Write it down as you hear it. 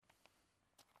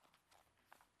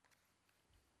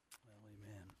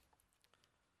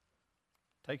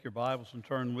Take your Bibles and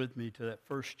turn with me to that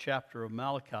first chapter of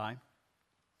Malachi.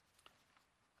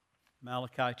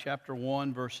 Malachi chapter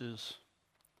 1, verses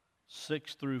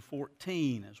 6 through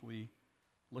 14, as we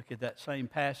look at that same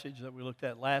passage that we looked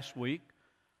at last week.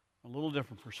 A little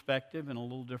different perspective and a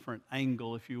little different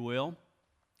angle, if you will.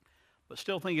 But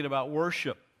still thinking about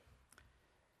worship.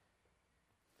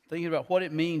 Thinking about what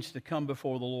it means to come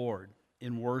before the Lord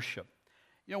in worship.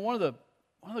 You know, one of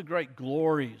the great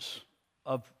glories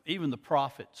of even the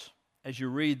prophets, as you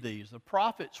read these, the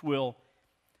prophets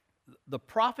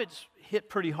hit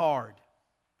pretty hard.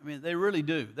 I mean, they really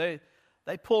do. They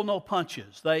pull no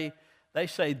punches. They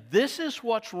say, this is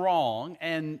what's wrong,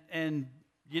 and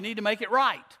you need to make it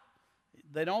right.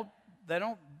 They don't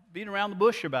beat around the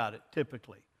bush about it,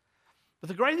 typically. But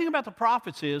the great thing about the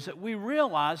prophets is that we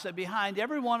realize that behind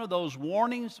every one of those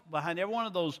warnings, behind every one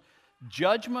of those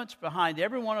judgments, behind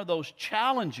every one of those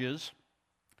challenges,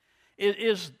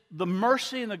 is the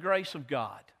mercy and the grace of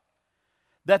God.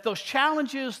 That those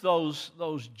challenges, those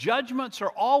judgments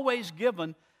are always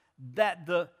given that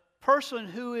the person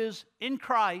who is in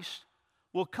Christ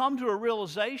will come to a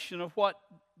realization of what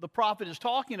the prophet is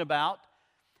talking about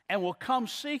and will come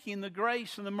seeking the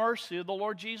grace and the mercy of the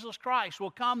Lord Jesus Christ, will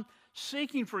come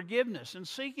seeking forgiveness and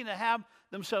seeking to have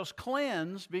themselves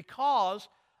cleansed because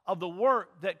of the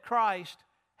work that Christ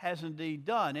has indeed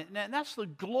done. And that's the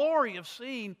glory of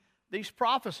seeing these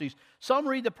prophecies. Some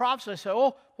read the prophecy and say,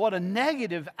 oh, what a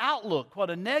negative outlook, what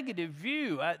a negative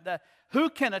view. Who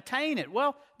can attain it?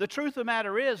 Well, the truth of the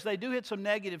matter is they do hit some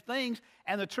negative things,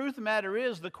 and the truth of the matter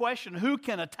is the question, who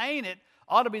can attain it,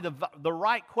 ought to be the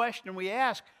right question we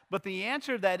ask. But the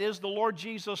answer to that is the Lord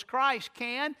Jesus Christ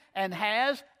can and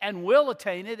has and will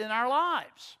attain it in our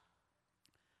lives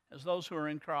as those who are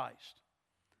in Christ.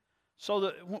 So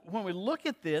that when we look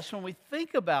at this, when we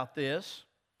think about this,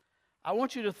 I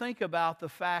want you to think about the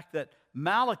fact that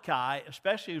Malachi,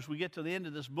 especially as we get to the end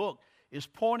of this book, is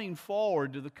pointing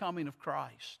forward to the coming of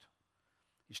Christ.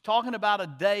 He's talking about a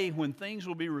day when things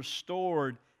will be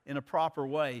restored in a proper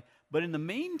way. But in the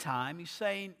meantime, he's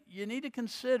saying you need to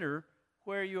consider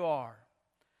where you are.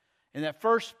 In that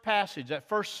first passage, that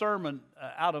first sermon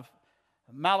out of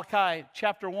Malachi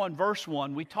chapter 1, verse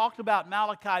 1, we talked about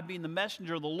Malachi being the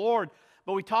messenger of the Lord,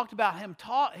 but we talked about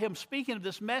him speaking of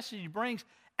this message he brings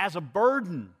as a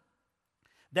burden,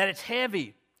 that it's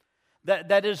heavy,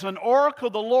 that is an oracle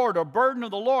of the Lord, or burden of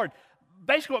the Lord.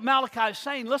 Basically what Malachi is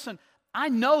saying, listen, I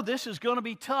know this is going to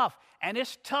be tough, and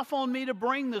it's tough on me to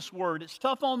bring this word. It's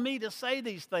tough on me to say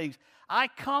these things. I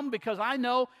come because I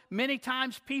know many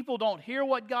times people don't hear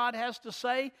what God has to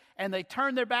say, and they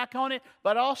turn their back on it,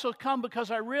 but I also come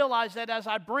because I realize that as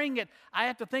I bring it, I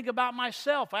have to think about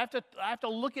myself. I have to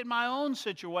look at my own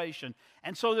situation.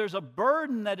 And so there's a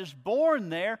burden that is born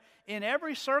there in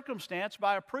every circumstance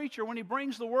by a preacher when he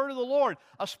brings the word of the Lord,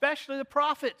 especially the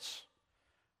prophets.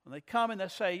 When they come and they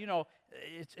say, you know,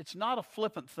 it's not a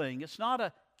flippant thing. It's not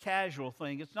a casual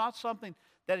thing. It's not something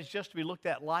that is just to be looked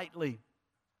at lightly.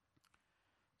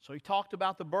 So he talked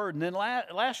about the burden. Then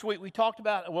last week we talked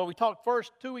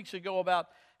 2 weeks ago about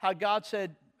how God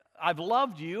said, I've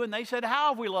loved you. And they said, how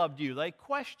have we loved you? They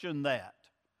questioned that.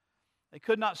 They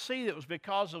could not see that it was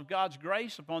because of God's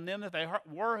grace upon them that they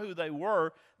were who they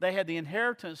were. They had the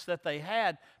inheritance that they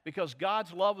had because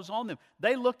God's love was on them.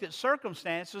 They looked at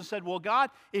circumstances and said, well,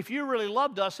 God, if you really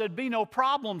loved us, there'd be no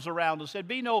problems around us. There'd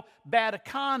be no bad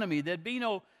economy. There'd be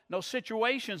no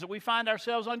situations that we find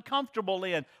ourselves uncomfortable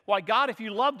in. Why, God, if you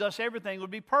loved us, everything would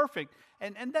be perfect.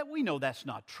 And that we know that's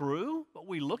not true, but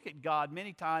we look at God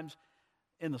many times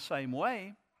in the same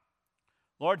way.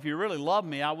 Lord, if you really love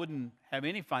me, I wouldn't have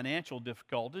any financial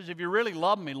difficulties. If you really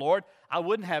love me, Lord, I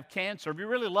wouldn't have cancer. If you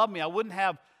really love me, I wouldn't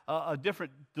have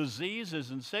different diseases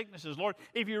and sicknesses. Lord,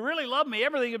 if you really love me,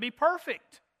 everything would be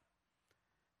perfect.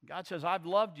 God says, I've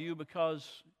loved you because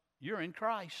you're in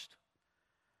Christ.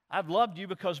 I've loved you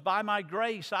because by my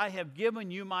grace I have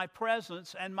given you my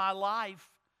presence and my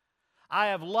life. I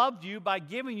have loved you by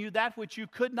giving you that which you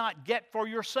could not get for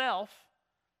yourself.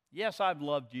 Yes, I've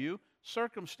loved you.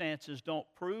 Circumstances don't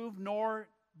prove nor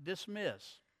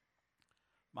dismiss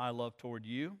my love toward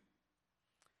you.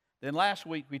 Then last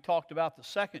week we talked about the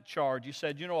second charge. He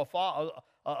said, you know,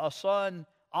 a son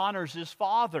honors his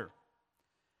father,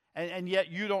 and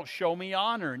yet you don't show me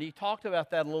honor. And he talked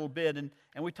about that a little bit, and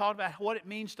we talked about what it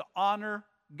means to honor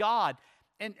God.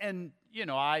 And you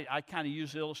know, I kind of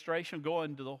use the illustration of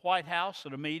going to the White House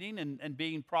at a meeting and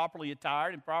being properly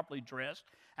attired and properly dressed.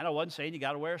 And I wasn't saying you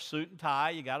got to wear a suit and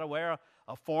tie, you got to wear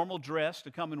a formal dress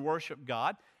to come and worship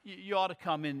God. You ought to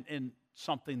come in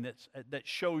something that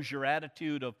shows your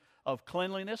attitude of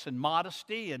cleanliness and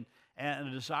modesty and and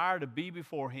a desire to be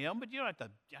before Him. But you don't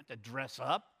have to dress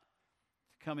up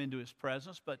to come into His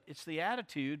presence, but it's the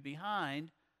attitude behind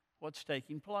what's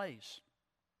taking place.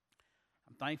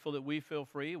 I'm thankful that we feel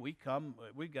free. We've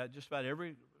got just about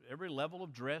every level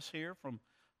of dress here, from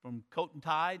coat and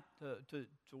tie to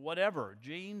whatever,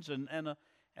 jeans and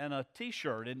a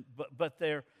t-shirt. But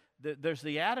there's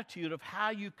the attitude of how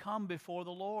you come before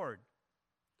the Lord,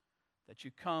 that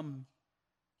you come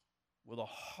with a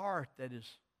heart that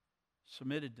is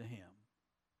submitted to Him,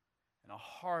 and a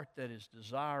heart that is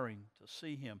desiring to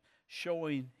see Him,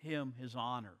 showing Him His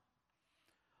honor.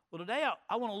 Well, today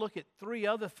I want to look at three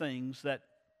other things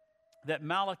that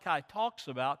Malachi talks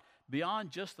about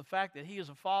beyond just the fact that He is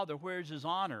a Father. Where's His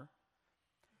honor?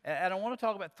 And I want to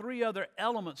talk about three other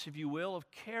elements, if you will,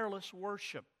 of careless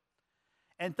worship.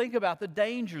 And think about the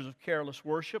dangers of careless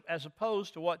worship as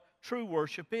opposed to what true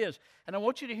worship is. And I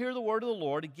want you to hear the word of the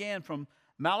Lord again from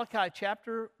Malachi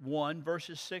chapter 1,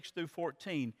 verses 6 through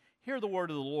 14. Hear the word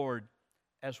of the Lord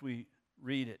as we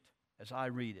read it, as I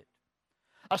read it.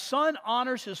 A son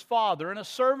honors his father, and a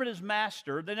servant his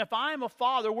master. Then if I am a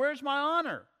father, where's my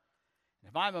honor? And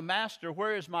if I am a master,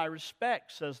 where is my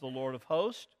respect, says the Lord of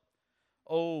hosts?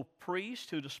 O priest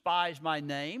who despise my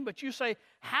name. But you say,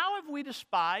 how have we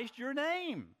despised your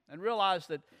name? And realize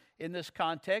that in this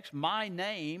context, my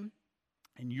name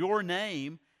and your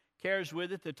name carries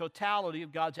with it the totality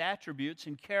of God's attributes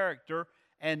and character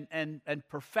and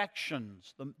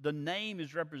perfections. The name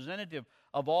is representative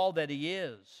of all that He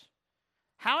is.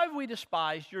 How have we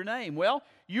despised your name? Well,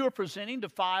 you are presenting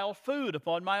defiled food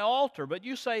upon my altar. But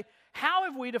you say, how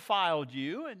have we defiled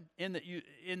you? And in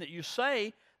that you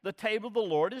say, the table of the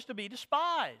Lord is to be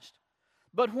despised.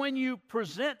 But when you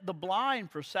present the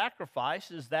blind for sacrifice,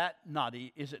 is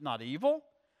it not evil?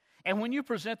 And when you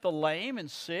present the lame and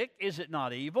sick, is it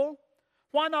not evil?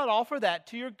 Why not offer that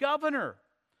to your governor?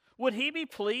 Would he be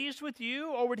pleased with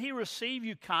you, or would he receive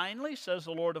you kindly, says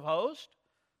the Lord of hosts?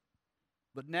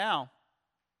 But now,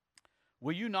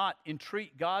 will you not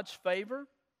entreat God's favor,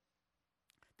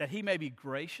 that He may be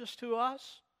gracious to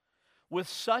us? With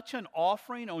such an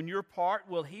offering on your part,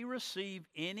 will He receive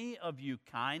any of you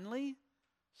kindly,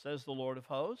 says the Lord of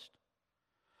hosts?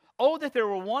 Oh, that there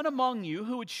were one among you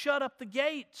who would shut up the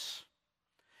gates,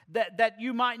 that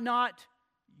you might not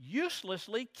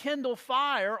uselessly kindle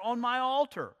fire on my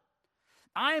altar.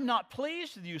 I am not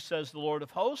pleased with you, says the Lord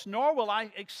of hosts, nor will I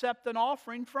accept an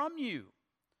offering from you.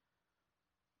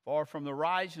 For from the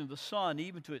rising of the sun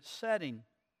even to its setting,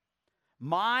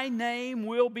 my name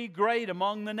will be great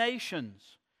among the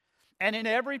nations. And in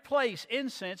every place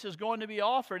incense is going to be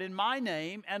offered in my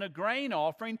name, and a grain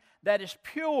offering that is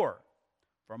pure.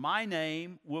 For my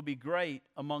name will be great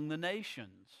among the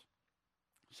nations,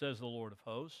 says the Lord of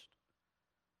hosts.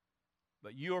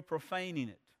 But you are profaning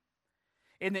it,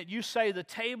 in that you say the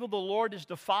table of the Lord is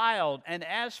defiled, and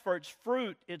as for its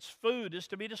fruit, its food is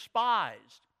to be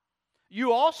despised.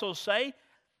 You also say,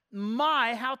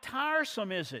 my, how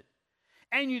tiresome is it?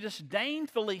 And you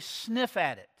disdainfully sniff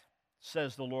at it,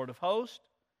 says the Lord of hosts.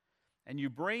 And you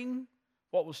bring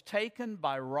what was taken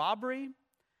by robbery,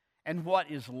 and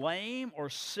what is lame or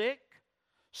sick.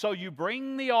 So you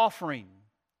bring the offering.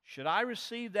 Should I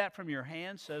receive that from your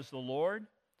hand, says the Lord?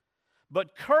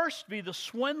 But cursed be the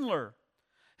swindler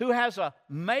who has a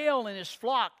male in his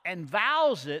flock and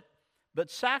vows it, but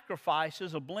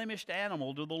sacrifices a blemished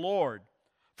animal to the Lord.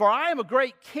 For I am a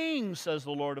great king, says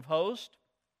the Lord of hosts,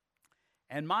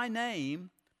 and my name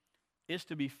is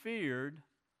to be feared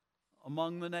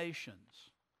among the nations.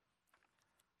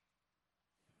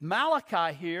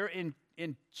 Malachi here,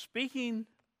 in speaking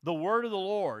the word of the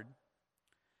Lord,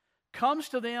 comes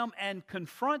to them and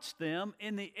confronts them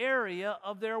in the area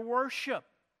of their worship.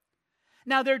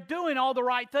 Now, they're doing all the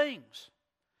right things.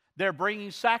 They're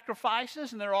bringing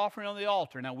sacrifices and they're offering on the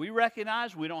altar. Now, we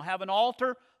recognize we don't have an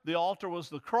altar. The altar was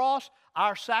the cross.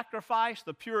 Our sacrifice,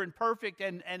 the pure and perfect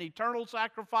and eternal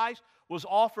sacrifice, was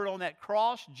offered on that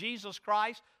cross. Jesus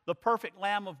Christ, the perfect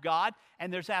Lamb of God.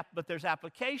 And there's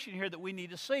application here that we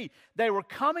need to see. They were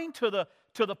coming to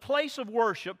the place of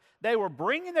worship. They were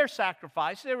bringing their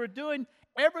sacrifice. They were doing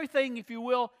everything, if you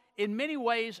will, in many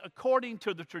ways according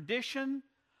to the tradition,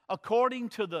 according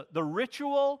to the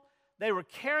ritual. They were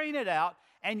carrying it out,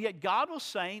 and yet God was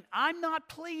saying, I'm not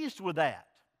pleased with that.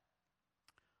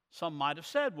 Some might have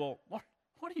said, well, what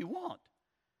do you want?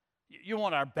 You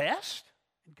want our best?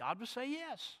 And God would say,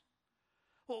 yes.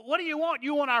 Well, what do you want?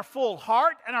 You want our full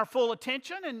heart and our full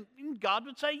attention? And God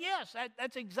would say, yes.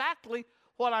 That's exactly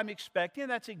what I'm expecting.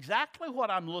 That's exactly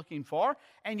what I'm looking for.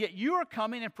 And yet you are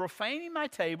coming and profaning my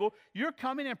table. You're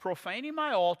coming and profaning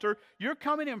my altar. You're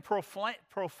coming and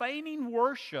profaning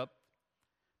worship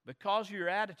because of your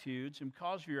attitudes and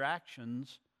because of your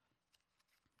actions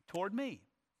toward me.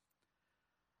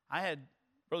 I had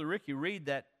Brother Ricky read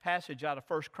that passage out of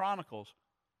 1 Chronicles,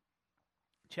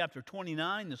 chapter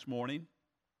 29 this morning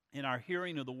in our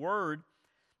hearing of the Word,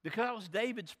 because that was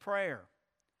David's prayer.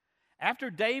 After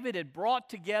David had brought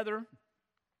together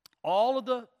all of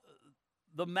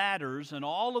the matters and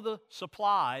all of the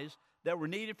supplies that were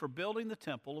needed for building the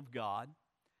temple of God,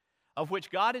 of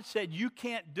which God had said, you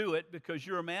can't do it because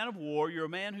you're a man of war, you're a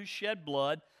man who shed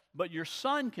blood, but your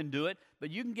son can do it,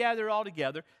 but you can gather it all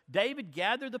together. David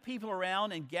gathered the people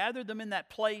around and gathered them in that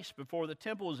place before the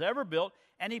temple was ever built,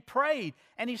 and he prayed,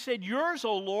 and he said, yours,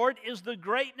 O Lord, is the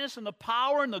greatness and the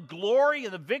power and the glory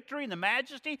and the victory and the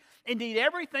majesty. Indeed,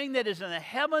 everything that is in the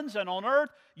heavens and on earth,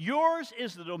 yours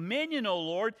is the dominion, O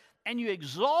Lord, and you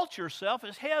exalt yourself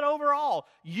as head over all.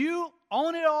 You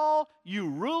own it all. You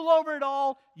rule over it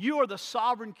all. You are the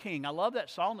sovereign king. I love that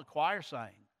song the choir sang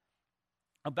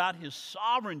about his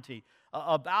sovereignty,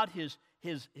 about his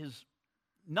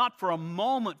not for a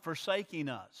moment forsaking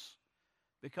us,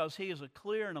 because he is a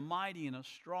clear and a mighty and a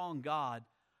strong God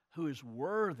who is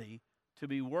worthy to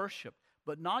be worshiped.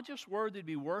 But not just worthy to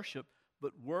be worshiped,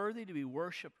 but worthy to be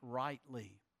worshiped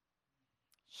rightly.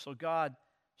 So God,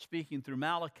 speaking through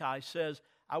Malachi, says,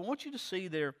 I want you to see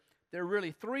there are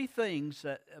really three things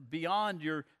that, beyond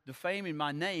your defaming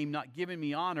my name, not giving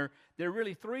me honor, there are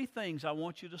really three things I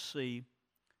want you to see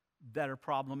that are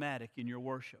problematic in your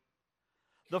worship.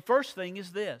 The first thing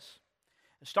is this.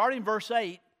 Starting in verse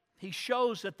 8, he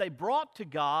shows that they brought to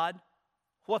God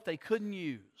what they couldn't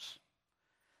use.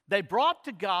 They brought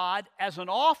to God as an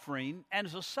offering and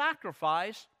as a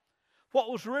sacrifice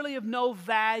what was really of no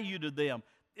value to them.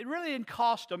 It really didn't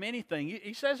cost them anything.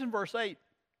 He says in verse 8,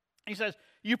 he says,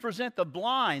 you present the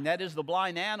blind, that is the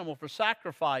blind animal, for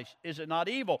sacrifice. Is it not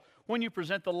evil? When you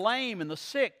present the lame and the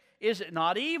sick, is it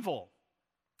not evil?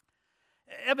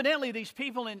 Evidently, these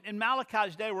people in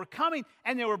Malachi's day were coming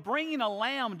and they were bringing a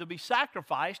lamb to be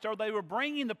sacrificed, or they were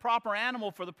bringing the proper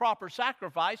animal for the proper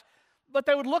sacrifice, but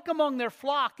they would look among their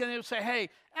flock and they would say, hey,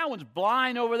 that one's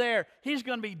blind over there. He's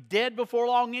going to be dead before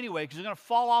long anyway because he's going to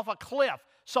fall off a cliff.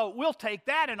 So we'll take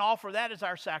that and offer that as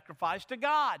our sacrifice to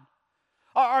God.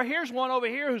 Or here's one over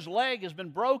here whose leg has been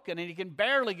broken and he can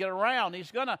barely get around.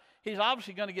 He's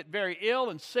obviously going to get very ill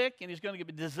and sick, and he's going to get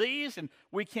a disease, and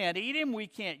we can't eat him, we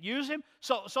can't use him.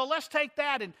 So let's take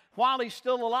that, and while he's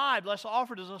still alive, let's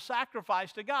offer it as a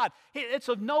sacrifice to God. It's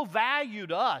of no value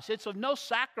to us. It's of no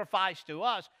sacrifice to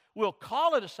us. We'll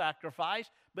call it a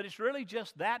sacrifice, but it's really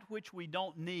just that which we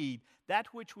don't need, that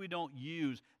which we don't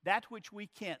use, that which we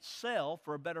can't sell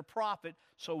for a better profit,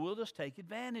 so we'll just take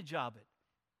advantage of it.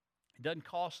 It doesn't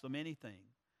cost them anything.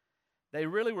 They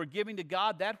really were giving to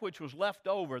God that which was left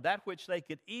over, that which they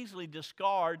could easily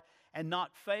discard and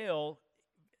not fail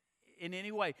in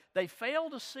any way. They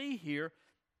fail to see here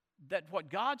that what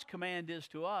God's command is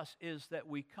to us is that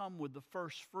we come with the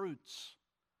first fruits.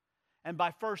 And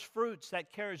by first fruits,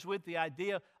 that carries with the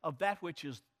idea of that which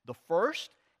is the first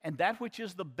and that which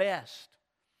is the best.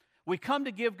 We come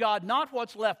to give God not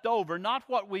what's left over, not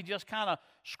what we just kind of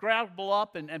scrabble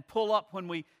up and pull up when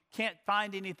we can't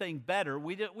find anything better.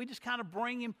 We just kind of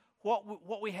bring Him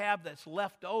what we have that's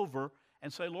left over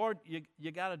and say, Lord,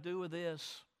 you got to do with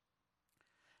this.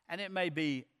 And it may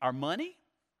be our money.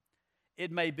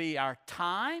 It may be our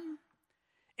time.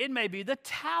 It may be the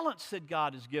talents that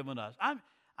God has given us.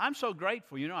 I'm so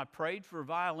grateful. You know, I prayed for a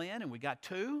violin and we got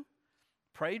 2.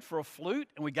 Prayed for a flute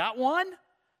and we got 1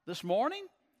 this morning.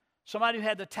 Somebody who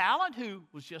had the talent who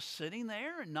was just sitting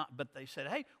there but they said,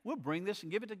 hey, we'll bring this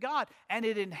and give it to God. And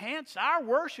it enhanced our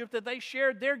worship that they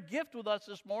shared their gift with us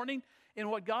this morning in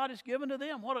what God has given to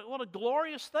them. What a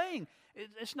glorious thing.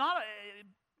 It's not,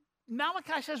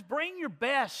 Malachi says, bring your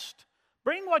best.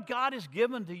 Bring what God has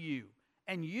given to you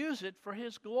and use it for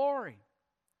His glory.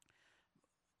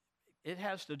 It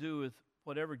has to do with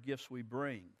whatever gifts we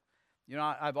bring. You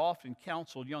know, I've often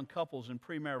counseled young couples in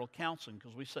premarital counseling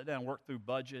because we sit down and work through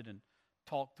budget and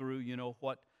talk through, you know,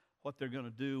 what they're going to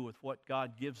do with what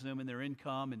God gives them in their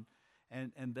income.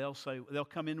 And they'll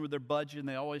come in with their budget, and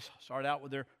they always start out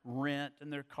with their rent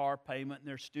and their car payment and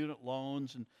their student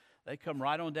loans, and they come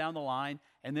right on down the line.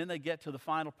 And then they get to the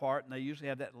final part, and they usually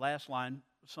have that last line,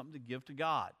 something to give to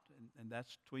God. And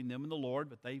that's between them and the Lord,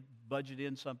 but they budget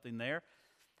in something there.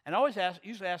 And I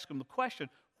usually ask them the question,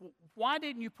 why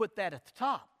didn't you put that at the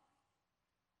top?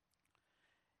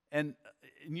 And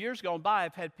in years gone by,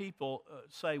 I've had people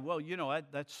say, well, you know,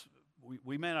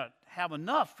 we may not have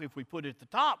enough if we put it at the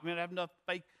top. We may not have enough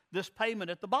to pay this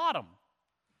payment at the bottom.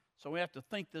 So we have to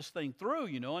think this thing through,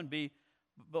 you know,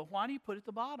 but why do you put it at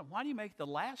the bottom? Why do you make the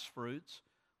last fruits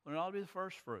when it ought to be the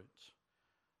first fruits.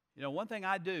 You know, one thing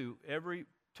I do every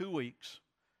 2 weeks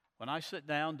when I sit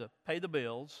down to pay the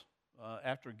bills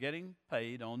after getting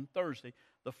paid on Thursday,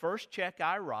 the first check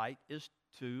I write is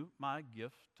to my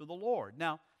gift to the Lord.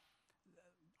 Now,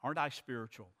 aren't I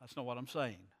spiritual? That's not what I'm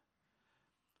saying.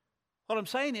 What I'm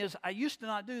saying is I used to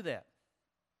not do that.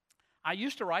 I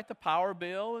used to write the power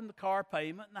bill and the car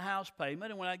payment and the house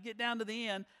payment, and when I get down to the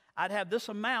end, I'd have this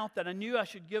amount that I knew I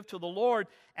should give to the Lord,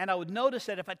 and I would notice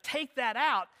that if I take that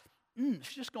out,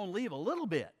 it's just going to leave a little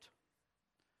bit.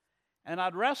 And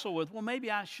I'd wrestle with, well,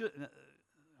 maybe I should.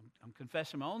 I'm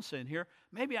confessing my own sin here.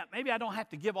 Maybe I don't have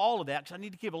to give all of that because I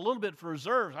need to keep a little bit for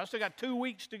reserves. I still got 2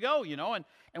 weeks to go, you know.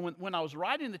 And when I was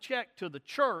writing the check to the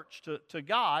church, to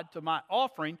God, to my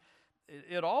offering,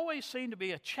 it always seemed to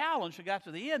be a challenge to get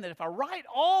to the end that if I write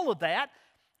all of that,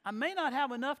 I may not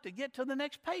have enough to get to the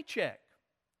next paycheck.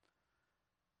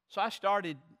 So I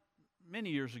started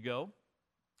many years ago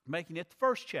making it the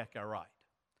first check I write.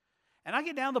 And I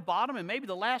get down to the bottom, and maybe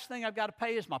the last thing I've got to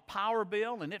pay is my power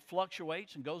bill, and it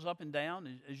fluctuates and goes up and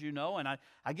down, as you know. And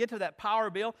I get to that power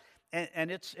bill,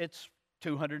 and it's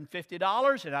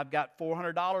 $250, and I've got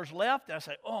 $400 left. And I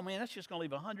say, oh, man, that's just going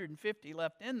to leave $150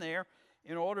 left in there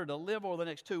in order to live over the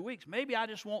next 2 weeks. Maybe I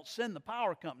just won't send the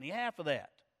power company half of that.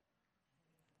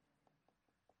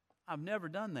 I've never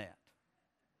done that.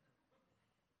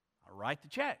 I write the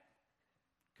check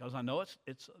because I know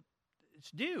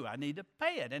it's due. I need to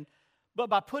pay it. But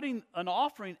by putting an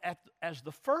offering as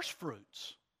the first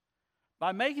fruits,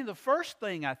 by making the first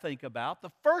thing I think about,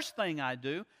 the first thing I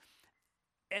do,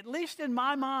 at least in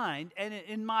my mind and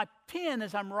in my pen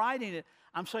as I'm writing it,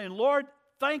 I'm saying, Lord,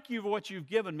 thank you for what you've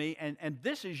given me, and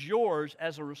this is yours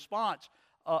as a response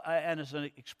and as an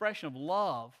expression of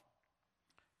love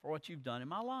for what you've done in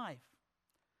my life.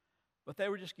 But they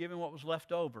were just giving what was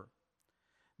left over.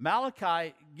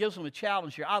 Malachi gives them a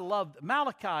challenge here.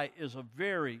 Malachi is a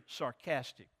very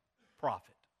sarcastic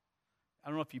prophet. I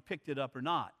don't know if you picked it up or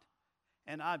not.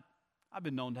 And I've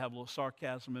been known to have a little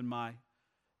sarcasm in my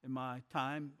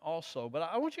time also. But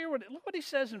I want you to hear look what he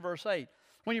says in verse 8.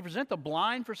 When you present the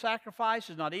blind for sacrifice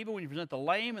is not evil. When you present the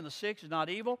lame and the sick is not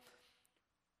evil.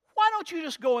 Why don't you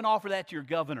just go and offer that to your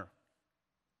governor?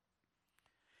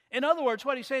 In other words,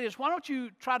 what he's saying is, why don't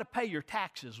you try to pay your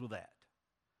taxes with that?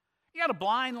 You got a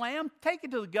blind lamb, take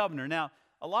it to the governor. Now,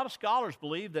 a lot of scholars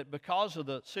believe that because of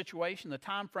the situation, the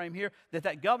time frame here,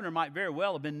 that governor might very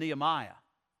well have been Nehemiah,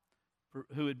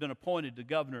 who had been appointed the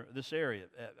governor of this area.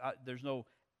 There's no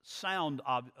sound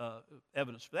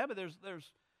evidence for that, but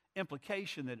there's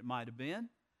implication that it might have been.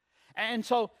 And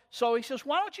so he says,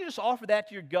 why don't you just offer that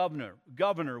to your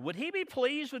governor? Would he be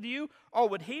pleased with you, or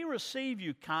would he receive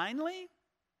you kindly?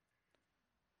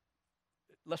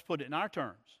 Let's put it in our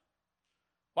terms.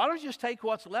 Why don't you just take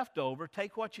what's left over,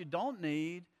 take what you don't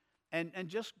need, and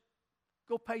just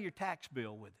go pay your tax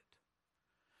bill with it?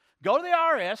 Go to the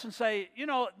IRS and say, you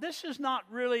know, this is not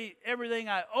really everything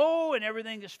I owe and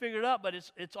everything that's figured up, but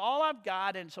it's all I've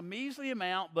got, and it's a measly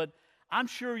amount, but I'm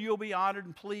sure you'll be honored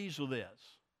and pleased with this.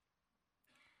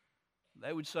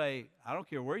 They would say, I don't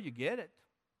care where you get it.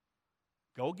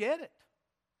 Go get it.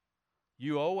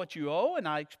 You owe what you owe, and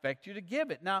I expect you to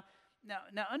give it. Now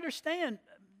understand,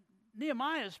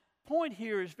 Nehemiah's point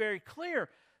here is very clear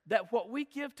that what we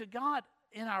give to God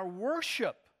in our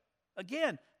worship,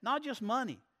 again, not just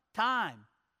money, time,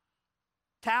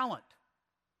 talent,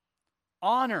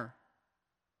 honor,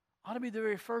 ought to be the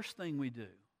very first thing we do.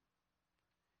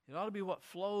 It ought to be what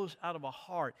flows out of a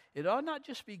heart. It ought not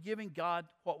just be giving God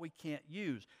what we can't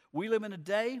use. We live in a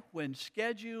day when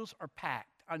schedules are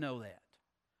packed. I know that.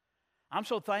 I'm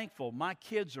so thankful. My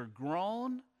kids are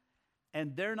grown,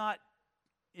 and they're not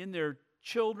in their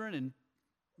children and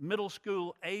middle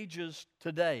school ages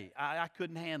today. I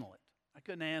couldn't handle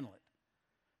it.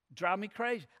 Drive me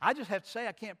crazy. I just have to say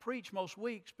I can't preach most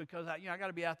weeks because I got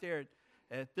to be out there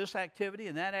at this activity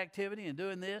and that activity and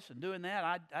doing this and doing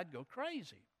that. I'd go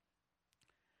crazy.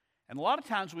 And a lot of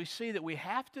times we see that we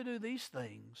have to do these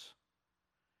things,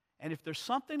 and if there's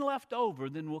something left over,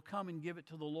 then we'll come and give it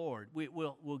to the Lord.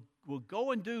 We'll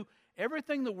go and do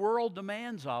everything the world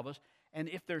demands of us, and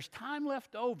if there's time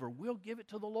left over, we'll give it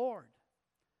to the Lord.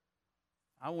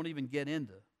 I won't even get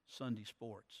into Sunday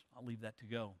sports. I'll leave that to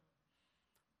go.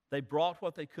 They brought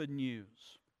what they couldn't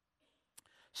use.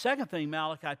 Second thing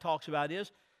Malachi talks about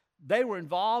is they were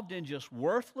involved in just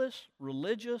worthless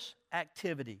religious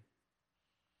activity.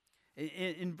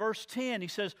 In verse 10, he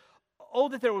says, oh,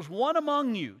 that there was one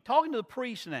among you, talking to the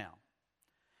priest now.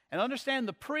 And understand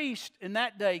the priest in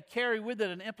that day carried with it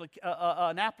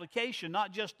an application,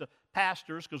 not just to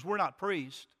pastors, because we're not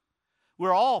priests.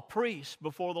 We're all priests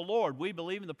before the Lord. We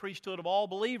believe in the priesthood of all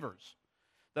believers,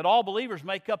 that all believers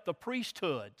make up the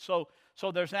priesthood. So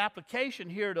there's an application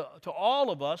here to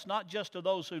all of us, not just to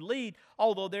those who lead,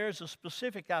 although there's a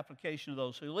specific application to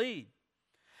those who lead.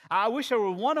 I wish there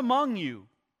were one among you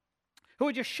who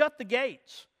would just shut the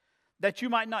gates, that you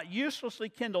might not uselessly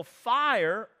kindle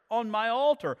fire on my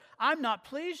altar. I'm not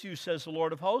pleased, you, says the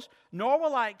Lord of hosts, nor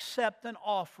will I accept an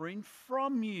offering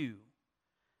from you.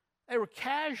 They were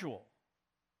casual.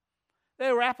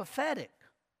 They were apathetic.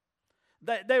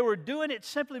 They were doing it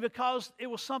simply because it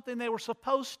was something they were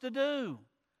supposed to do.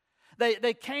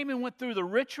 They came and went through the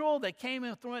ritual. They came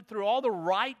and went through all the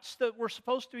rites that were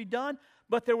supposed to be done,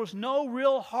 but there was no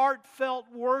real heartfelt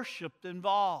worship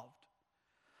involved.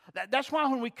 That's why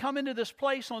when we come into this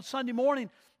place on Sunday morning,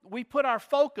 we put our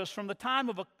focus from the time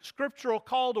of a scriptural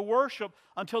call to worship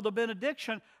until the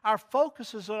benediction. Our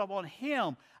focus is on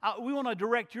Him. We want to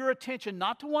direct your attention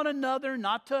not to one another,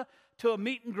 not to a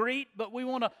meet and greet, but we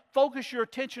want to focus your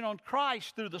attention on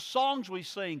Christ through the songs we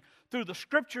sing, through the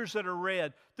scriptures that are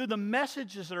read, through the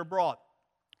messages that are brought.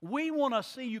 We want to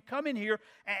see you come in here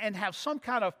and have some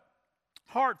kind of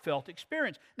heartfelt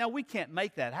experience. Now, we can't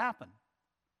make that happen.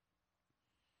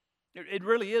 It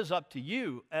really is up to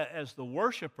you as the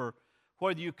worshiper,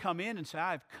 whether you come in and say,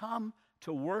 I've come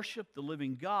to worship the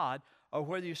living God, or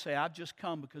whether you say, I've just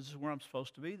come because this is where I'm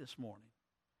supposed to be this morning.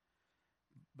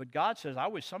 But God says, I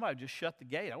wish somebody would just shut the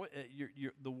gate.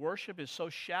 The worship is so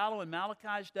shallow in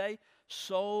Malachi's day,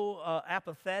 so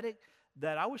apathetic,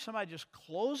 that I wish somebody just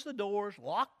close the doors,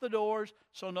 lock the doors,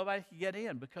 so nobody can get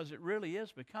in, because it really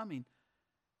is becoming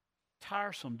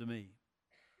tiresome to me.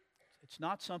 It's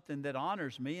not something that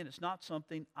honors me, and it's not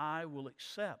something I will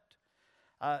accept.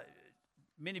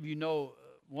 Many of you know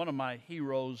one of my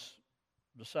heroes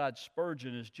besides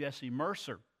Spurgeon is Jesse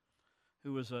Mercer,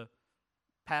 who was a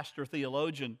pastor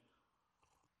theologian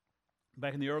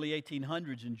back in the early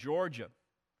 1800s in Georgia.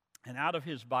 And out of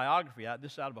his biography,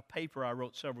 this is out of a paper I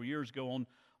wrote several years ago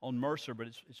on Mercer, but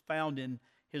it's found in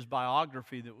his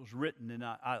biography that was written, and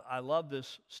I love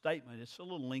this statement. It's a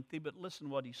little lengthy, but listen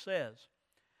to what he says.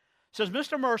 It says,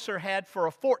 Mr. Mercer had for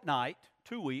a fortnight,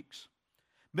 2 weeks,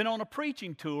 been on a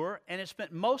preaching tour and had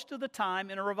spent most of the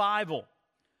time in a revival.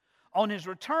 On his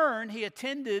return, he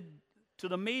attended to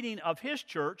the meeting of his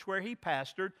church where he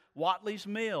pastored, Watley's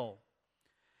Mill.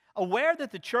 Aware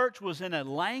that the church was in a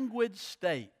languid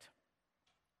state,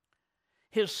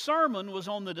 his sermon was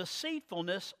on the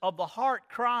deceitfulness of the heart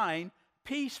crying,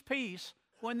 peace, peace,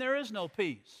 when there is no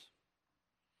peace.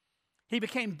 He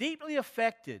became deeply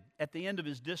affected at the end of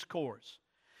his discourse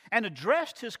and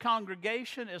addressed his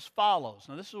congregation as follows.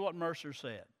 Now, this is what Mercer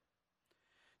said.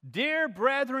 Dear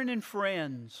brethren and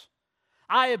friends,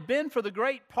 I have been for the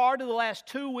great part of the last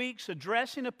 2 weeks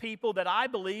addressing a people that I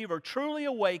believe are truly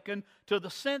awakened to the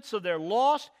sense of their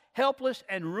lost, helpless,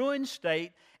 and ruined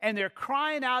state, and they're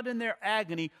crying out in their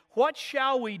agony, what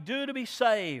shall we do to be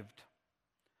saved?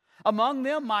 Among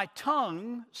them, my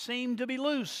tongue seemed to be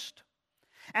loosed,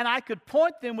 and I could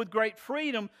point them with great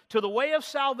freedom to the way of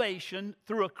salvation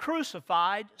through a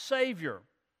crucified Savior.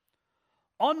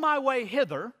 On my way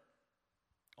hither,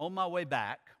 on my way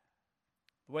back,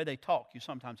 the way they talk, you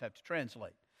sometimes have to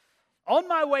translate. On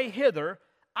my way hither,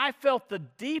 I felt the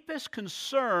deepest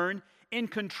concern in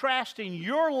contrasting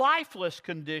your lifeless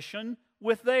condition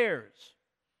with theirs.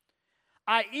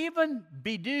 I even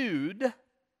bedewed,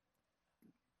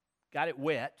 got it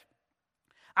wet,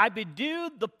 I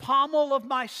bedewed the pommel of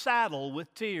my saddle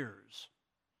with tears.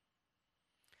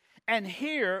 And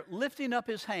here, lifting up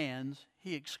his hands,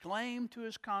 he exclaimed to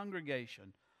his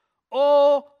congregation,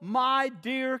 Oh, my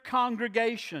dear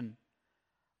congregation,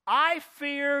 I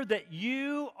fear that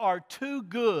you are too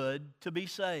good to be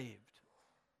saved.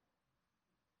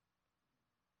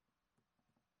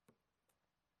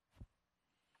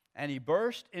 And he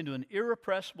burst into an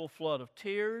irrepressible flood of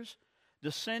tears,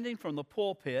 descending from the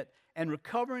pulpit, and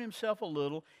recovering himself a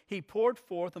little, he poured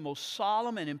forth the most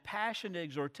solemn and impassioned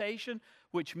exhortation,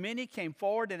 which many came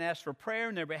forward and asked for prayer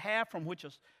in their behalf,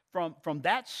 from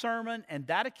that sermon and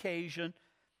that occasion,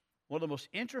 one of the most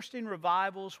interesting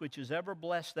revivals which has ever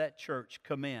blessed that church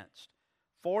commenced.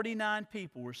 49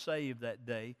 people were saved that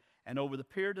day, and over the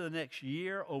period of the next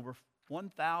year, over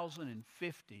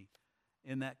 1,050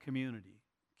 in that community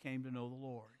came to know the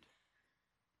Lord.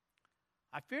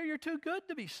 I fear you're too good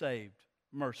to be saved,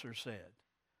 Mercer said.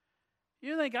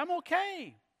 You think, I'm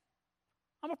okay.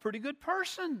 I'm a pretty good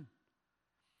person.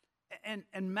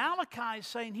 And Malachi is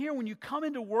saying here, when you come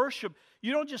into worship,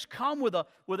 you don't just come with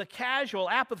a casual,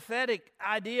 apathetic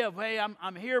idea of, hey,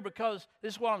 I'm here because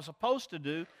this is what I'm supposed to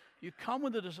do. You come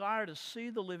with a desire to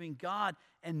see the living God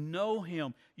and know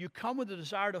Him. You come with a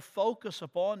desire to focus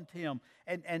upon Him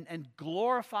and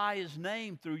glorify His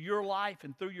name through your life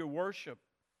and through your worship.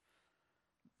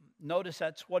 Notice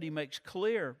that's what He makes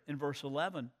clear in verse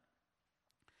 11.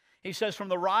 He says, from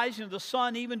the rising of the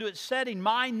sun even to its setting,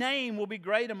 my name will be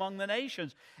great among the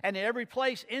nations. And in every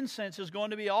place incense is going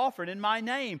to be offered in my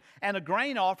name. And a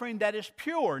grain offering that is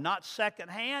pure, not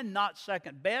secondhand, not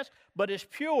second best, but is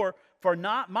pure. For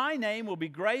not my name will be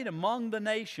great among the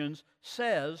nations,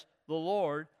 says the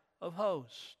Lord of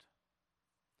hosts.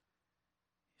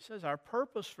 He says our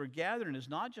purpose for gathering is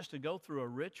not just to go through a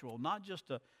ritual, not just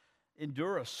to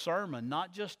endure a sermon,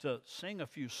 not just to sing a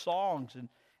few songs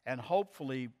and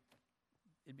hopefully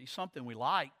it'd be something we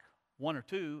like, one or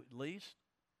two at least.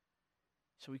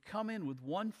 So we come in with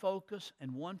one focus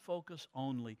and one focus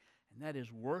only, and that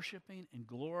is worshiping and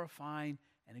glorifying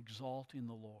and exalting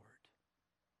the Lord.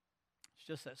 It's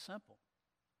just that simple.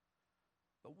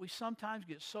 But we sometimes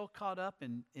get so caught up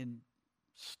in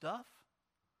stuff,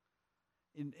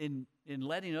 in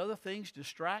letting other things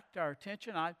distract our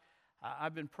attention.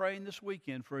 I've been praying this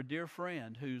weekend for a dear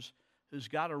friend who's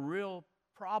got a real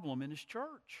problem in his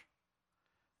church.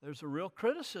 There's a real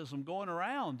criticism going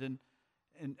around,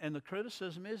 and the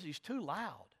criticism is he's too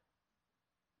loud.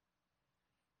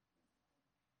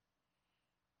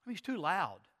 I mean, he's too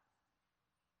loud.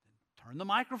 Turn the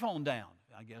microphone down,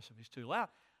 I guess, if he's too loud.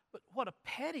 But what a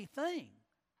petty thing.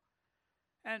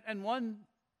 And one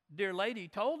dear lady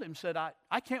told him, said,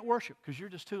 I can't worship because you're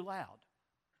just too loud.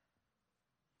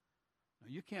 No,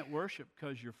 you can't worship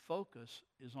because your focus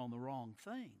is on the wrong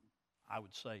thing, I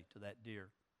would say to that dear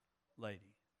lady.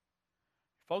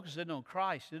 Focus isn't on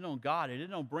Christ, it isn't on God, it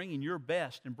isn't on bringing your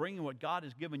best and bringing what God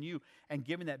has given you and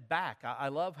giving that back. I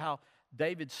love how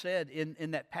David said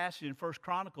in that passage in 1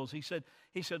 Chronicles, he said,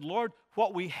 Lord,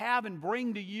 what we have and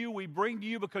bring to you, we bring to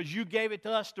you because you gave it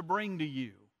to us to bring to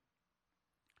you.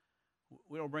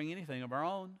 We don't bring anything of our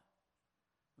own.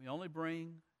 We only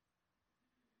bring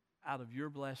out of your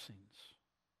blessings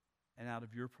and out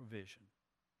of your provision.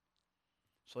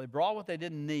 So they brought what they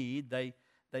didn't need. They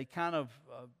kind of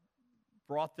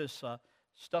brought this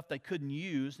stuff they couldn't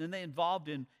use. Then they involved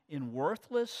in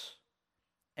worthless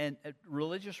and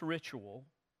religious ritual,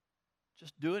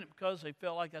 just doing it because they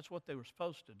felt like that's what they were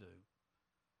supposed to do.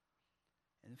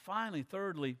 And finally,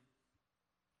 thirdly,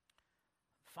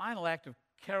 the final act of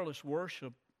careless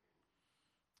worship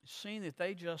is seeing that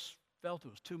they just felt it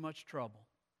was too much trouble.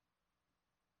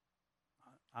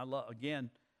 I love, again,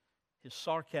 his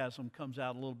sarcasm comes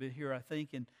out a little bit here, I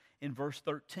think, in verse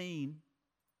 13.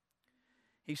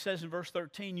 He says in verse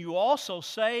 13, you also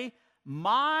say,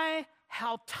 my,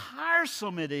 how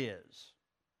tiresome it is.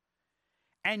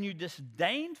 And you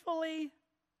disdainfully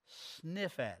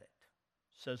sniff at it,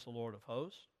 says the Lord of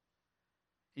hosts.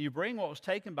 And you bring what was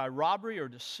taken by robbery or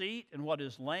deceit and what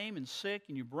is lame and sick,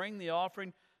 and you bring the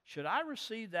offering. Should I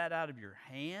receive that out of your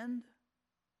hand?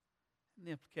 And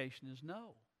the implication is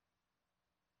no.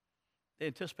 The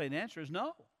anticipated answer is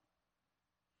no.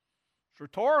 It's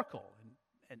rhetorical,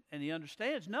 and he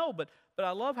understands no, but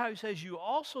I love how he says, you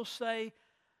also say,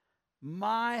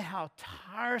 my, how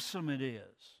tiresome it is.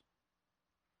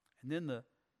 And then the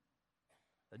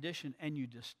addition, and you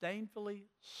disdainfully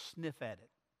sniff at it.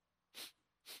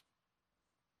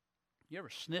 You ever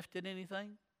sniffed at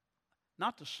anything?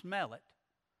 Not to smell it,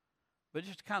 but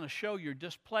just to kind of show your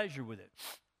displeasure with it.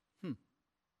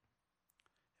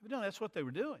 Evidently, that's what they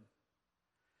were doing.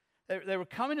 They were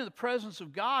coming to the presence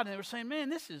of God, and they were saying, man,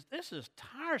 this is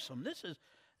tiresome. This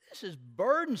is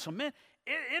burdensome. Man,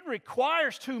 it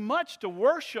requires too much to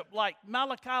worship like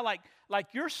Malachi, like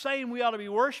you're saying we ought to be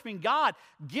worshiping God,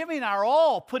 giving our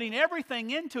all, putting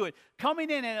everything into it, coming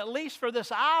in and at least for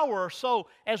this hour or so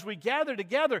as we gather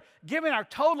together, giving our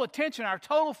total attention, our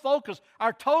total focus,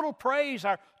 our total praise,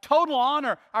 our total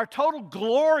honor, our total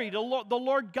glory to the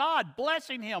Lord God,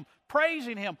 blessing Him,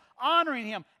 praising Him, honoring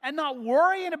Him, and not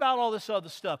worrying about all this other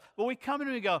stuff. But we come in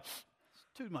and we go, it's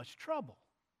too much trouble.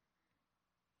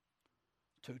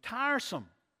 Too tiresome.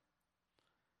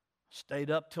 Stayed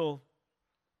up till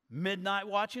midnight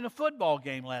watching a football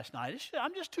game last night.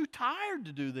 I'm just too tired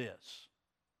to do this.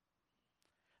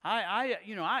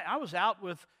 I was out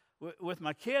with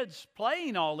my kids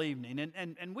playing all evening,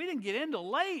 and we didn't get in till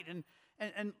late,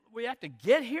 and we have to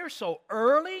get here so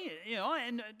early,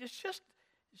 and it's just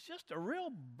a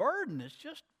real burden. It's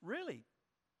just really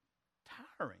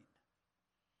tiring.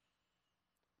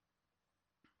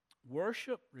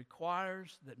 Worship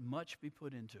requires that much be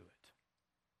put into it.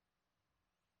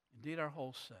 Indeed, our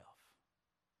whole self.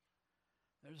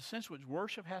 There's a sense in which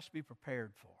worship has to be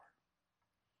prepared for.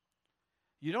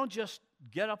 You don't just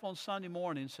get up on Sunday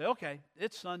morning and say, okay,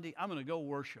 it's Sunday, I'm going to go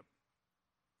worship.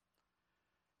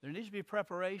 There needs to be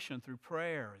preparation through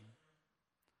prayer and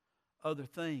other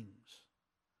things.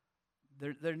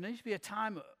 There needs to be a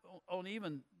time on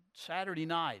even Saturday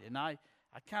night, and I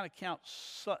kind of count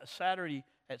Saturday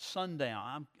at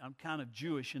sundown. I'm kind of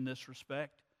Jewish in this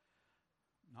respect.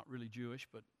 Not really Jewish,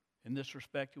 but in this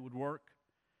respect it would work.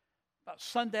 About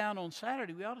sundown on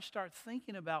Saturday, we ought to start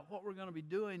thinking about what we're going to be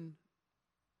doing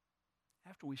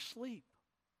after we sleep.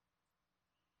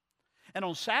 And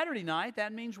on Saturday night,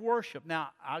 that means worship. Now,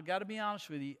 I've got to be honest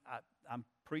with you, I'm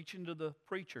preaching to the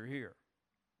preacher here.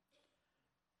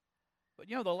 But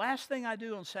you know, the last thing I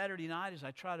do on Saturday night is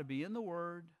I try to be in the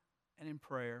Word and in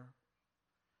prayer.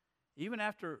 Even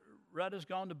after Rudda's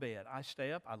gone to bed, I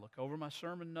stay up, I look over my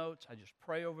sermon notes, I just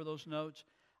pray over those notes,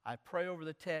 I pray over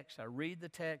the text, I read the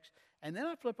text, and then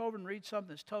I flip over and read something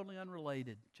that's totally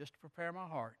unrelated, just to prepare my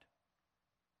heart.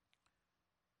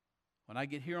 When I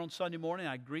get here on Sunday morning,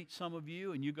 I greet some of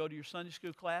you, and you go to your Sunday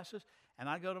school classes, and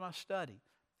I go to my study.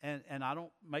 And I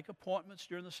don't make appointments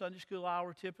during the Sunday school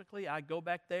hour typically. I go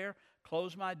back there,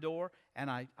 close my door, and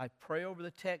I pray over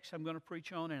the text I'm going to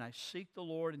preach on, and I seek the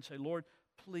Lord and say, Lord,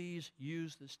 please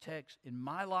use this text in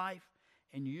my life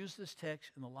and use this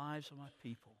text in the lives of my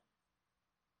people.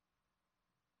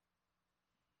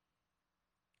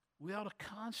 We ought to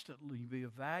constantly be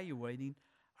evaluating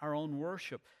our own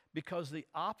worship, because the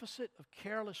opposite of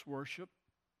careless worship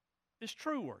is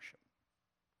true worship.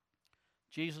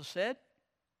 Jesus said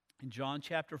in John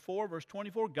chapter 4, verse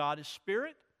 24, God is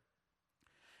spirit,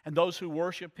 and those who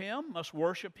worship Him must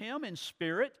worship Him in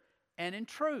spirit and in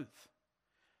truth,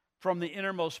 from the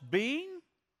innermost being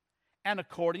and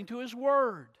according to His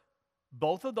word.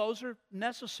 Both of those are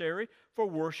necessary for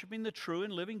worshiping the true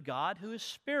and living God who is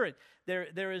spirit.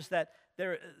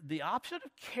 The opposite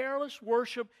of careless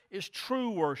worship is true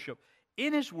worship.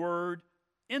 In His word,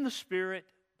 in the Spirit,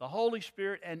 the Holy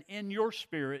Spirit, and in your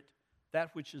spirit,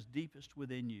 that which is deepest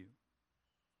within you.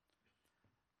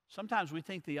 Sometimes we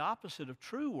think the opposite of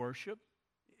true worship,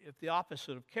 if the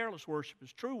opposite of careless worship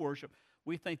is true worship,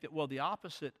 we think that, well, the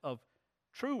opposite of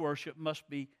true worship must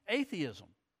be atheism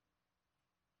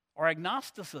or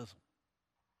agnosticism.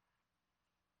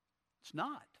 It's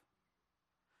not.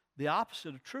 The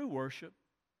opposite of true worship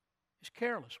is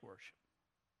careless worship.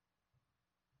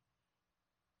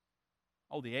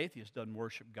 Oh, the atheist doesn't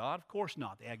worship God? Of course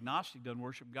not. The agnostic doesn't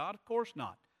worship God? Of course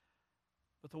not.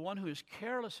 But the one who is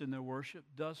careless in their worship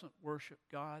doesn't worship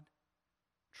God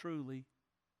truly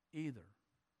either.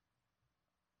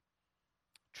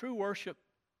 True worship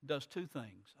does two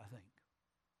things, I think.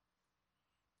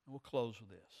 And we'll close with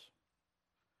this.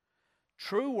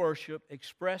 True worship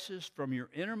expresses from your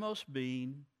innermost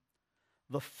being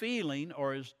the feeling,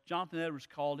 or as Jonathan Edwards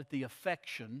called it, the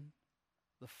affection,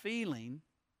 the feeling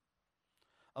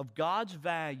of God's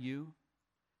value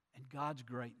and God's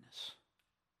greatness.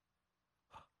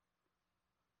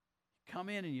 You come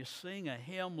in and you sing a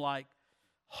hymn like,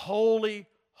 Holy,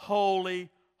 Holy,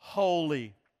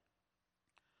 Holy,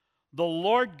 the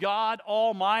Lord God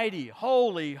Almighty,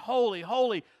 holy, holy,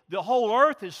 holy. The whole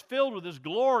earth is filled with His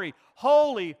glory.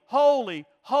 Holy, holy,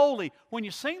 holy. When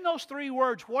you sing those three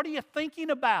words, what are you thinking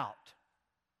about?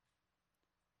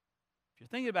 If you're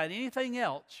thinking about anything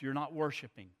else, you're not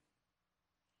worshiping.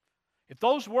 If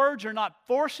those words are not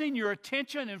forcing your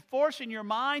attention and forcing your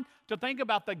mind to think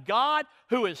about the God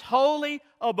who is holy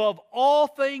above all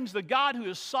things, the God who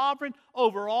is sovereign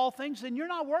over all things, then you're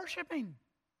not worshiping.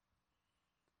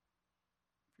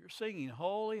 You're singing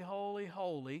holy, holy,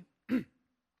 holy. I'm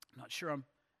not sure I'm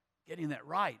getting that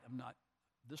right.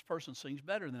 This person sings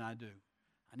better than I do.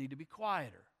 I need to be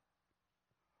quieter.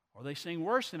 Or they sing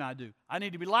worse than I do. I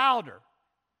need to be louder.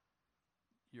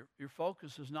 Your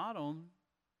focus is not on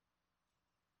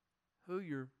who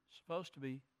you're supposed to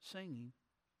be singing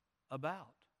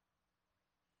about.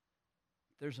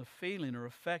 There's a feeling or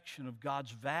affection of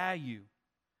God's value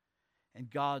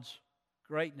and God's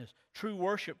greatness. True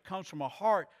worship comes from a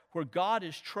heart where God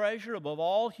is treasured above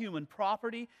all human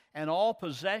property and all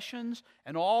possessions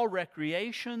and all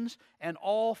recreations and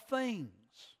all things.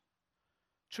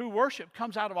 True worship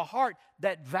comes out of a heart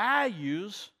that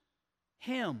values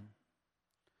Him,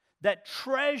 that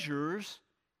treasures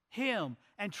Him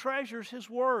and treasures His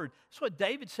Word. That's what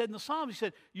David said in the Psalms. He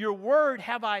said, your Word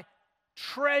have I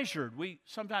treasured. We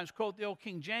sometimes quote the old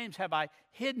King James, have I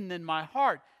hidden in my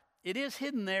heart. It is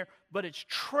hidden there, but it's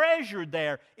treasured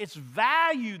there. It's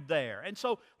valued there. And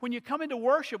so when you come into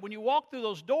worship, when you walk through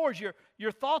those doors,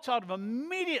 your thoughts ought to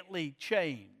immediately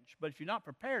change. But if you're not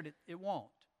prepared, it won't.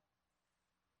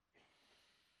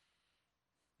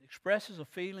 It expresses a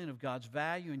feeling of God's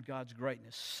value and God's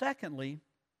greatness. Secondly,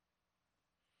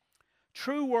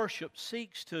 true worship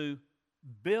seeks to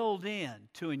build in,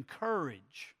 to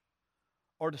encourage,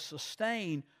 or to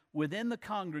sustain within the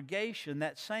congregation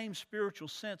that same spiritual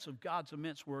sense of God's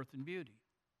immense worth and beauty.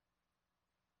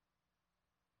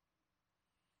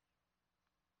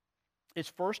 It's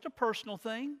first a personal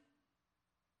thing,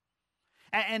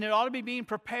 and it ought to be being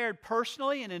prepared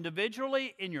personally and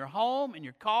individually in your home, in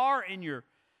your car, in your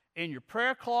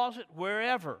prayer closet,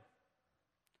 wherever.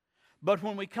 But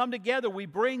when we come together, we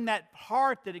bring that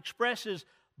heart that expresses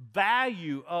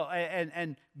value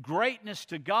and greatness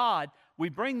to God. We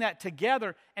bring that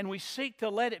together and we seek to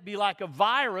let it be like a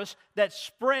virus that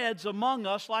spreads among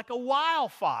us like a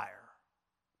wildfire,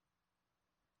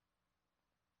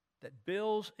 that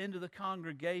builds into the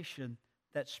congregation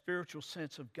that spiritual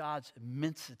sense of God's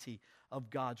immensity,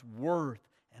 of God's worth,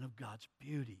 and of God's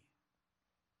beauty.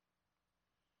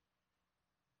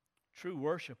 True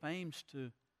worship aims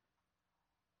to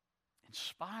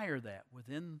inspire that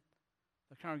within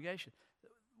the congregation.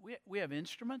 We have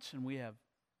instruments and we have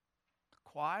the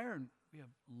choir and we have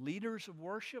leaders of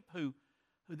worship who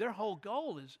their whole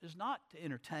goal is not to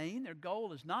entertain. Their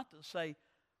goal is not to say,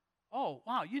 "Oh,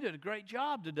 wow, you did a great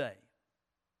job today."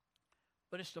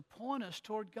 But it's to point us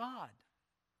toward God.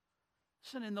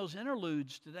 Listen, in those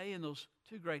interludes today, in those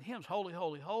two great hymns, Holy,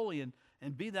 Holy, Holy,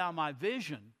 and Be Thou My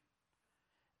Vision,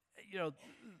 you know,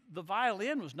 the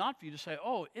violin was not for you to say,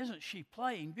 "Oh, isn't she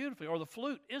playing beautifully?" Or the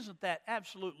flute, "Isn't that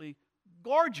absolutely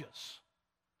gorgeous?"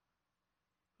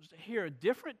 It was to hear a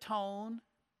different tone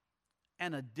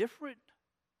and a different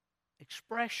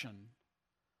expression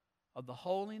of the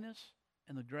holiness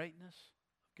and the greatness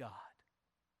of God.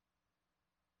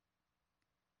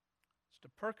 It's to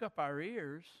perk up our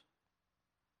ears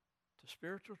to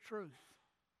spiritual truth.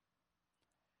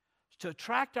 To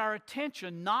attract our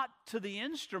attention not to the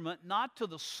instrument, not to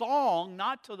the song,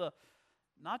 not to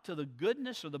the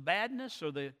goodness or the badness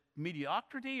or the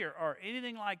mediocrity or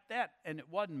anything like that. And it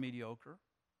wasn't mediocre.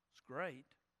 It's great.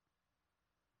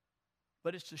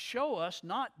 But it's to show us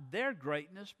not their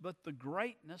greatness, but the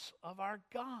greatness of our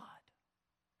God.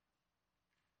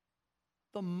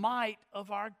 The might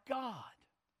of our God.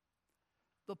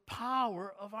 The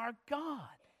power of our God.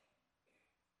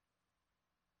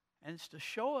 And it's to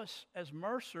show us, as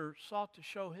Mercer sought to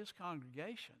show his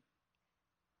congregation,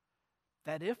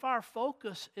 that if our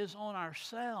focus is on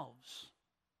ourselves,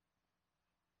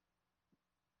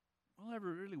 we'll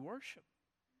never really worship.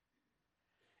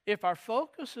 If our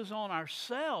focus is on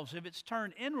ourselves, if it's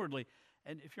turned inwardly,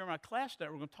 and if you're in my class today,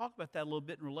 we're going to talk about that a little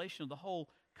bit in relation to the whole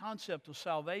concept of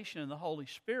salvation and the Holy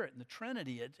Spirit and the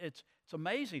Trinity. It's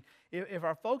amazing. If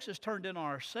our focus is turned in on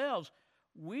ourselves,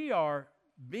 we are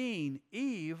being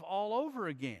Eve all over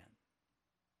again.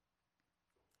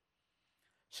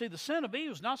 See, the sin of Eve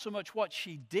was not so much what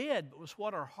she did, but was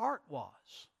what her heart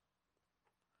was.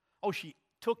 Oh, she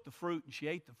took the fruit and she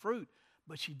ate the fruit,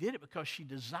 but she did it because she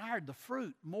desired the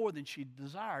fruit more than she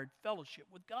desired fellowship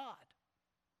with God.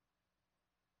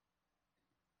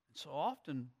 And so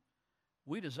often,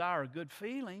 we desire a good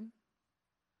feeling.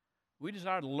 We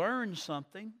desire to learn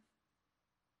something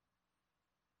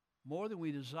more than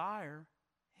we desire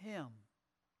Him.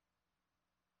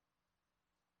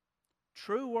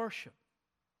 True worship.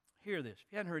 Hear this.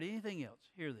 If you haven't heard anything else,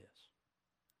 hear this.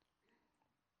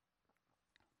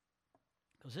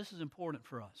 Because this is important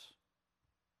for us.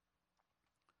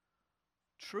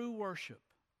 True worship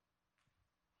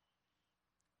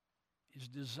is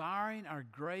desiring our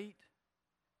great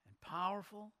and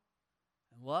powerful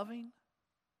and loving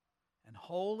and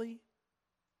holy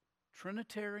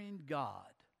Trinitarian God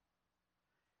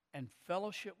and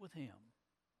fellowship with Him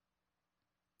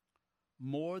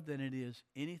more than it is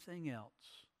anything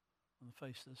else on the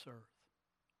face of this earth.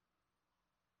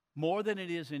 More than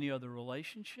it is any other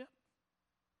relationship.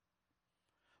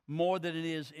 More than it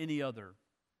is any other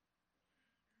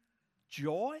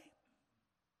joy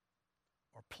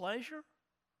or pleasure.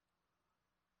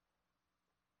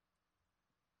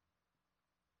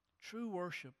 True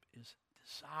worship is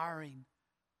desiring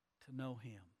to know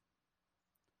Him.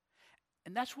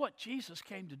 And that's what Jesus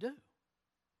came to do.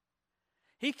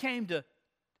 He came to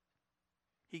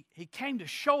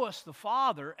show us the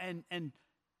Father and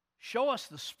show us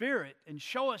the Spirit and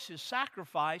show us His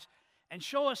sacrifice and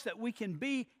show us that we can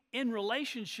be in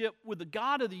relationship with the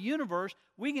God of the universe.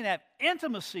 We can have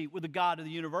intimacy with the God of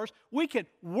the universe. We can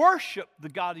worship the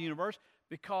God of the universe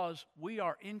because we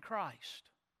are in Christ.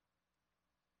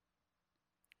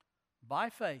 By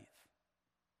faith,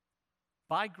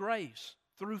 by grace,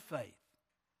 through faith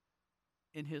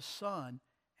in His Son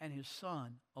and His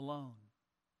Son alone.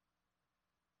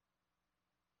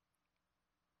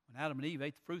 When Adam and Eve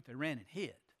ate the fruit, they ran and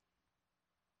hid.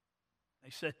 They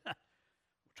said, we'll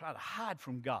try to hide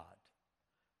from God.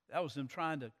 That was them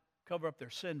trying to cover up their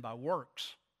sin by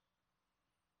works.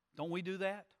 Don't we do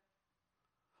that?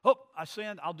 Oh, I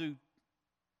sinned. I'll do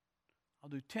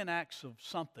 10 acts of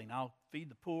something. I'll feed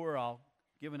the poor. I'll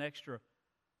give an extra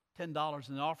 $10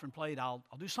 in the offering plate. I'll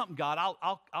do something, God.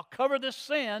 I'll cover this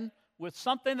sin with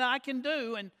something that I can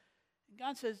do. And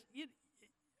God says,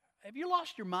 have you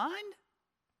lost your mind?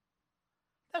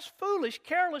 That's foolish,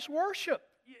 careless worship.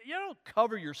 You don't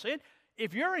cover your sin.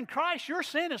 If you're in Christ, your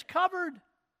sin is covered.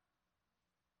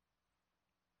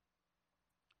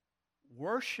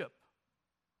 Worship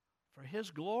for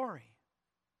His glory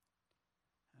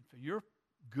and for your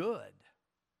good.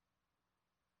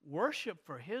 Worship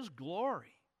for His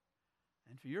glory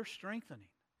and for your strengthening.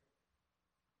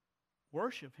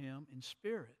 Worship Him in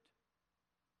spirit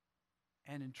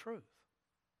and in truth.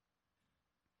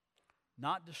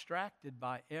 Not distracted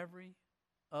by every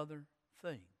other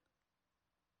thing.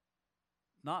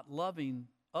 Not loving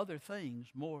other things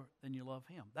more than you love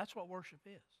Him. That's what worship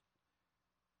is.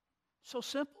 So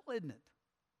simple, isn't it?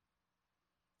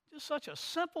 Just such a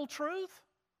simple truth.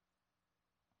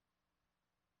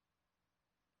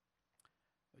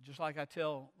 But just like I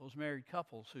tell those married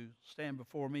couples who stand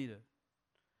before me to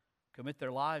commit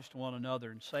their lives to one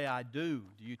another and say, I do.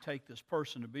 Do you take this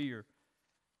person to be your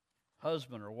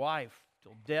husband or wife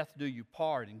till death do you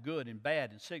part, in good and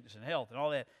bad, in sickness and health and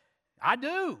all that? I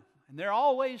do. And they're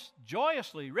always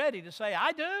joyously ready to say,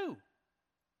 I do.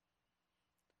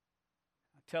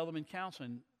 I tell them in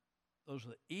counseling, those are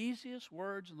the easiest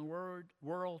words in the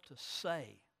world to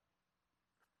say.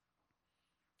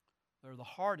 They're the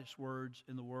hardest words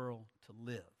in the world to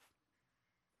live.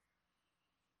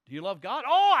 Do you love God?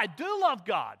 Oh, I do love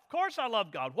God. Of course I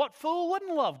love God. What fool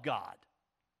wouldn't love God?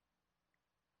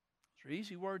 Those are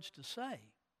easy words to say.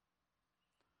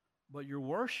 But your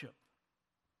worship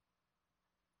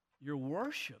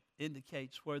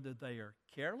indicates whether they are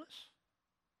careless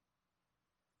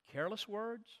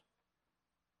words,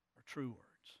 or true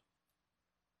words.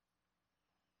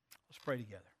 Let's pray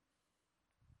together.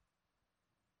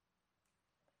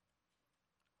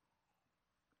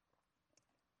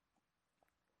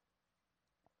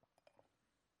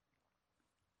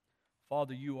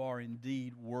 Father, you are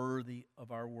indeed worthy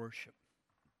of our worship.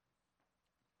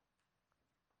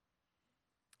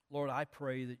 Lord, I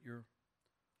pray that your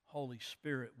Holy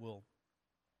Spirit will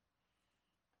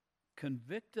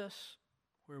convict us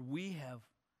where we have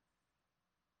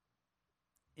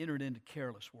entered into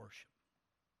careless worship.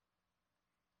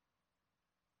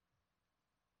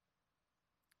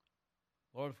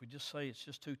 Lord, if we just say it's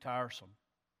just too tiresome,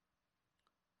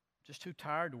 just too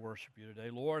tired to worship you today.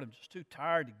 Lord, I'm just too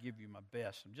tired to give you my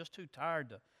best. I'm just too tired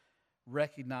to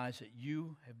recognize that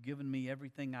you have given me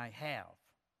everything I have.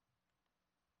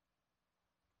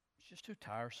 It's just too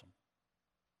tiresome.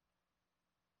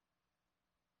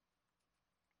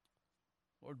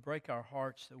 Lord, break our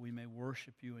hearts that we may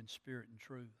worship you in spirit and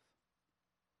truth.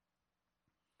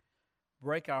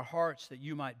 Break our hearts that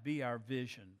you might be our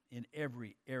vision in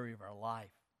every area of our life.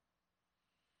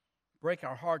 Break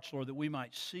our hearts, Lord, that we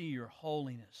might see your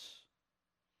holiness.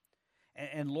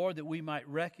 And Lord, that we might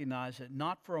recognize that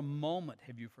not for a moment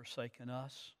have you forsaken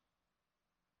us.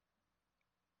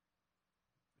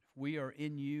 If we are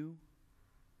in you,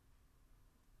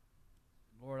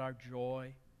 Lord, our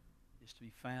joy is to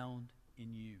be found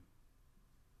in you.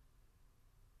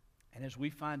 And as we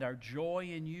find our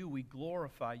joy in you, we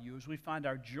glorify you. As we find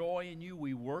our joy in you,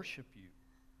 we worship you.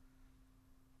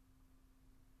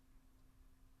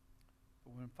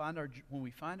 But when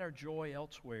we find our joy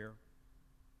elsewhere,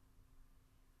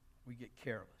 we get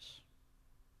careless.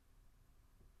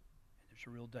 And there's a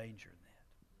real danger in that.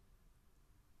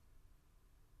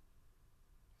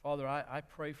 Father, I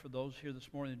pray for those here this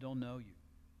morning that don't know you.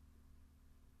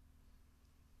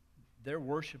 Their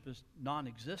worship is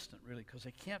non-existent, really, because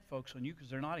they can't focus on you because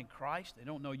they're not in Christ. They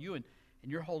don't know you, and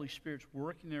your Holy Spirit's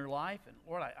working in their life. And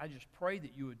Lord, I just pray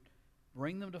that you would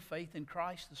bring them to faith in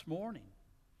Christ this morning.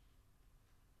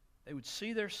 They would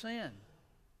see their sin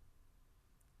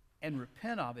and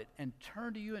repent of it and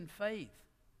turn to you in faith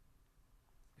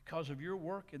because of your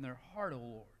work in their heart, O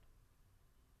Lord.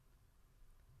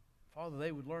 Father,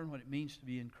 they would learn what it means to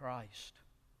be in Christ.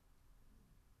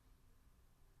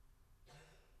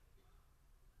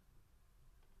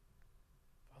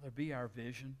 Father, be our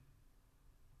vision.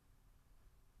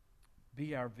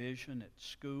 Be our vision at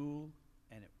school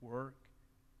and at work,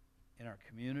 in our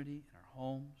community, in our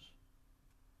homes.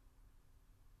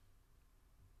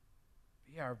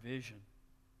 Be our vision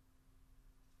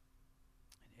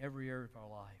in every area of our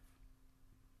life.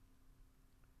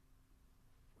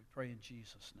 Pray in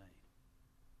Jesus' name.